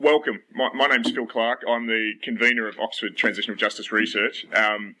Welcome. My name's Phil Clark. I'm the convener of Oxford Transitional Justice Research,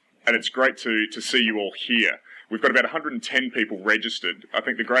 and it's great to see you all here. We've got about 110 people registered. I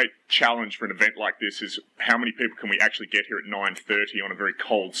think the great challenge for an event like this is how many people can we actually get here at 9:30 on a very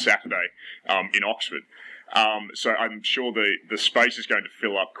cold Saturday in Oxford. So I'm sure the space is going to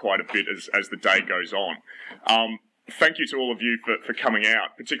fill up quite a bit as the day goes on. Thank you to all of you for coming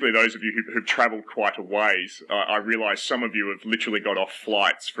out, particularly those of you who've travelled quite a ways. I realise some of you have literally got off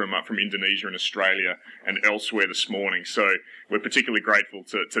flights from Indonesia and Australia and elsewhere this morning. So we're particularly grateful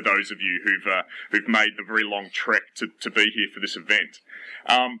to those of you who've made the very long trek to be here for this event.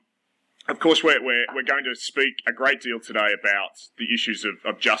 Of course, we're going to speak a great deal today about the issues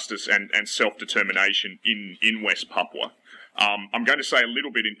of justice and self-determination in West Papua. I'm going to say a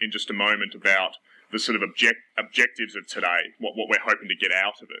little bit in just a moment about the sort of objectives of today, what we're hoping to get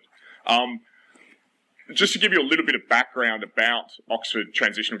out of it. Just to give you a little bit of background about Oxford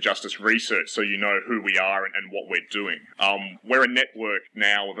Transitional Justice Research so you know who we are and what we're doing. We're a network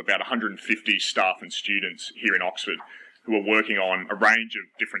now of about 150 staff and students here in Oxford who are working on a range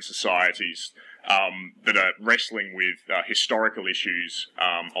of different societies that are wrestling with historical issues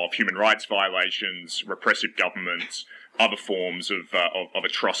of human rights violations, repressive governments, other forms of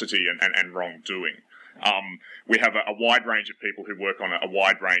atrocity and wrongdoing. We have a wide range of people who work on a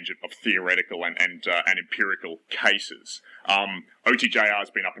wide range of theoretical and empirical cases. OTJR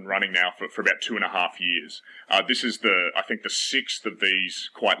has been up and running now for about 2.5 years. This is I think the sixth of these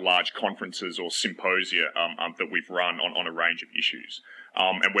quite large conferences or symposia that we've run on a range of issues.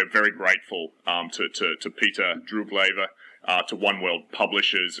 And we're very grateful to Peter Drooglever, to One World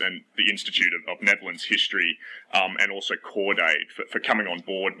Publishers and the Institute of Netherlands History, and also Cordaid for coming on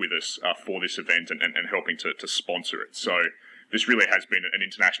board with us for this event and helping to sponsor it. So this really has been an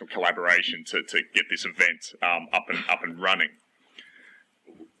international collaboration to get this event up and running.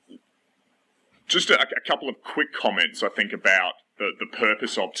 Just a couple of quick comments, I think, about the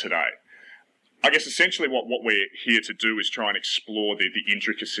purpose of today. I guess essentially what we're here to do is try and explore the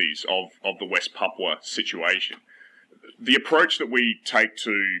intricacies of the West Papua situation. The approach that we take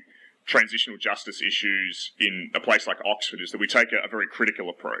to transitional justice issues in a place like Oxford is that we take a very critical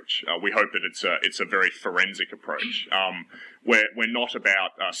approach. We hope that it's a very forensic approach. We're not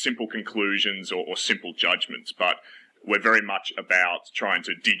about simple conclusions or simple judgments, but we're very much about trying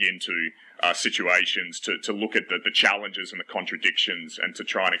to dig into situations to look at the challenges and the contradictions and to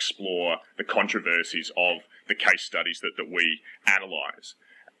try and explore the controversies of the case studies that we analyse.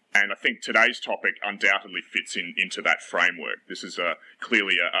 And I think today's topic undoubtedly fits into that framework. This is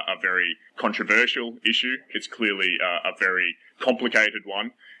clearly a very controversial issue. It's clearly a very complicated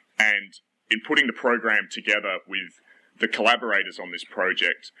one. And in putting the program together with the collaborators on this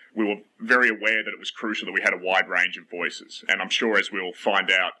project, we were very aware that it was crucial that we had a wide range of voices. And I'm sure, as we'll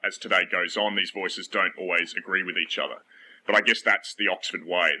find out as today goes on, these voices don't always agree with each other. But I guess that's the Oxford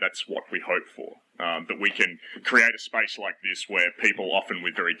way. That's what we hope for, that we can create a space like this where people often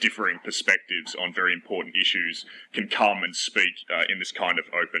with very differing perspectives on very important issues can come and speak in this kind of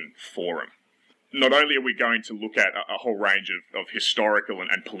open forum. Not only are we going to look at a whole range of historical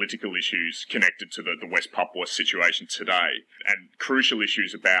and political issues connected to the West Papua situation today, and crucial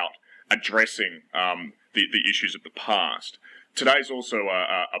issues about addressing the issues of the past. Today's also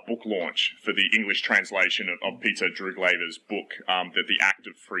a book launch for the English translation of Peter Drooglever's book, The Act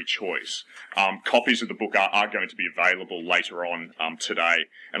of Free Choice. Copies of the book are going to be available later on today,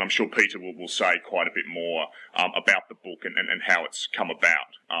 and I'm sure Peter will say quite a bit more about the book and how it's come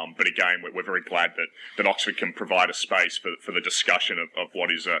about. But again, we're very glad that Oxford can provide a space for the discussion of what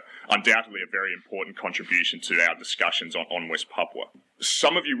is undoubtedly a very important contribution to our discussions on West Papua.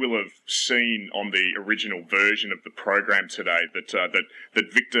 Some of you will have seen on the original version of the program today that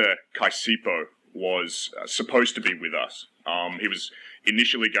Victor Kaisipo was supposed to be with us. He was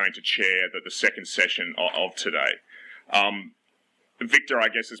initially going to chair the second session of today. Victor, I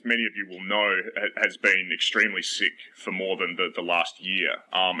guess, as many of you will know, has been extremely sick for more than the last year,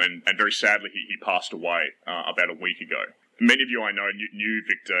 and very sadly he passed away about a week ago. Many of you I know knew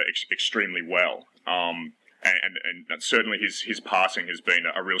Victor extremely well. And certainly his passing has been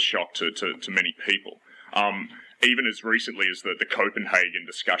a real shock to many people. Even as recently as the Copenhagen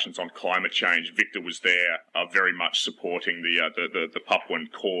discussions on climate change, Victor was there very much supporting the Papuan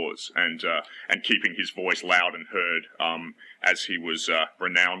cause and keeping his voice loud and heard as he was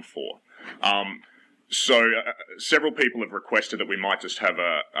renowned for. So several people have requested that we might just have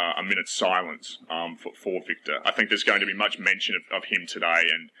a minute's silence for Victor. I think there's going to be much mention of him today,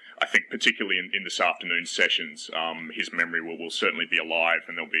 and I think particularly in this afternoon's sessions, his memory will certainly be alive,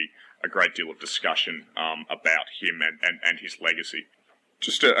 and there'll be a great deal of discussion about him and his legacy.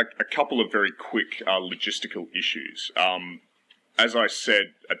 Just a couple of very quick logistical issues. As I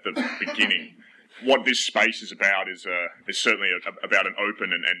said at the beginning, what this space is about is certainly about an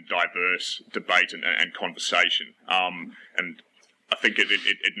open and diverse debate and conversation. And I think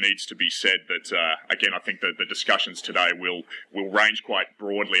it needs to be said that, again, I think that the discussions today will range quite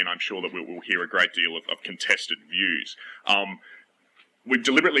broadly, and I'm sure that we'll hear a great deal of contested views. We've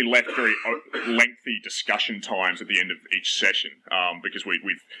deliberately left very lengthy discussion times at the end of each session because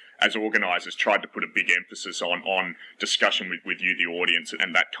we've, as organisers, tried to put a big emphasis on discussion with you, the audience,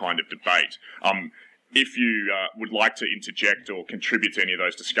 and that kind of debate. If you would like to interject or contribute to any of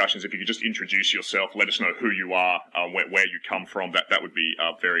those discussions, if you could just introduce yourself, let us know who you are, where you come from, that would be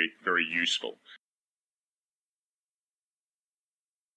very, very useful.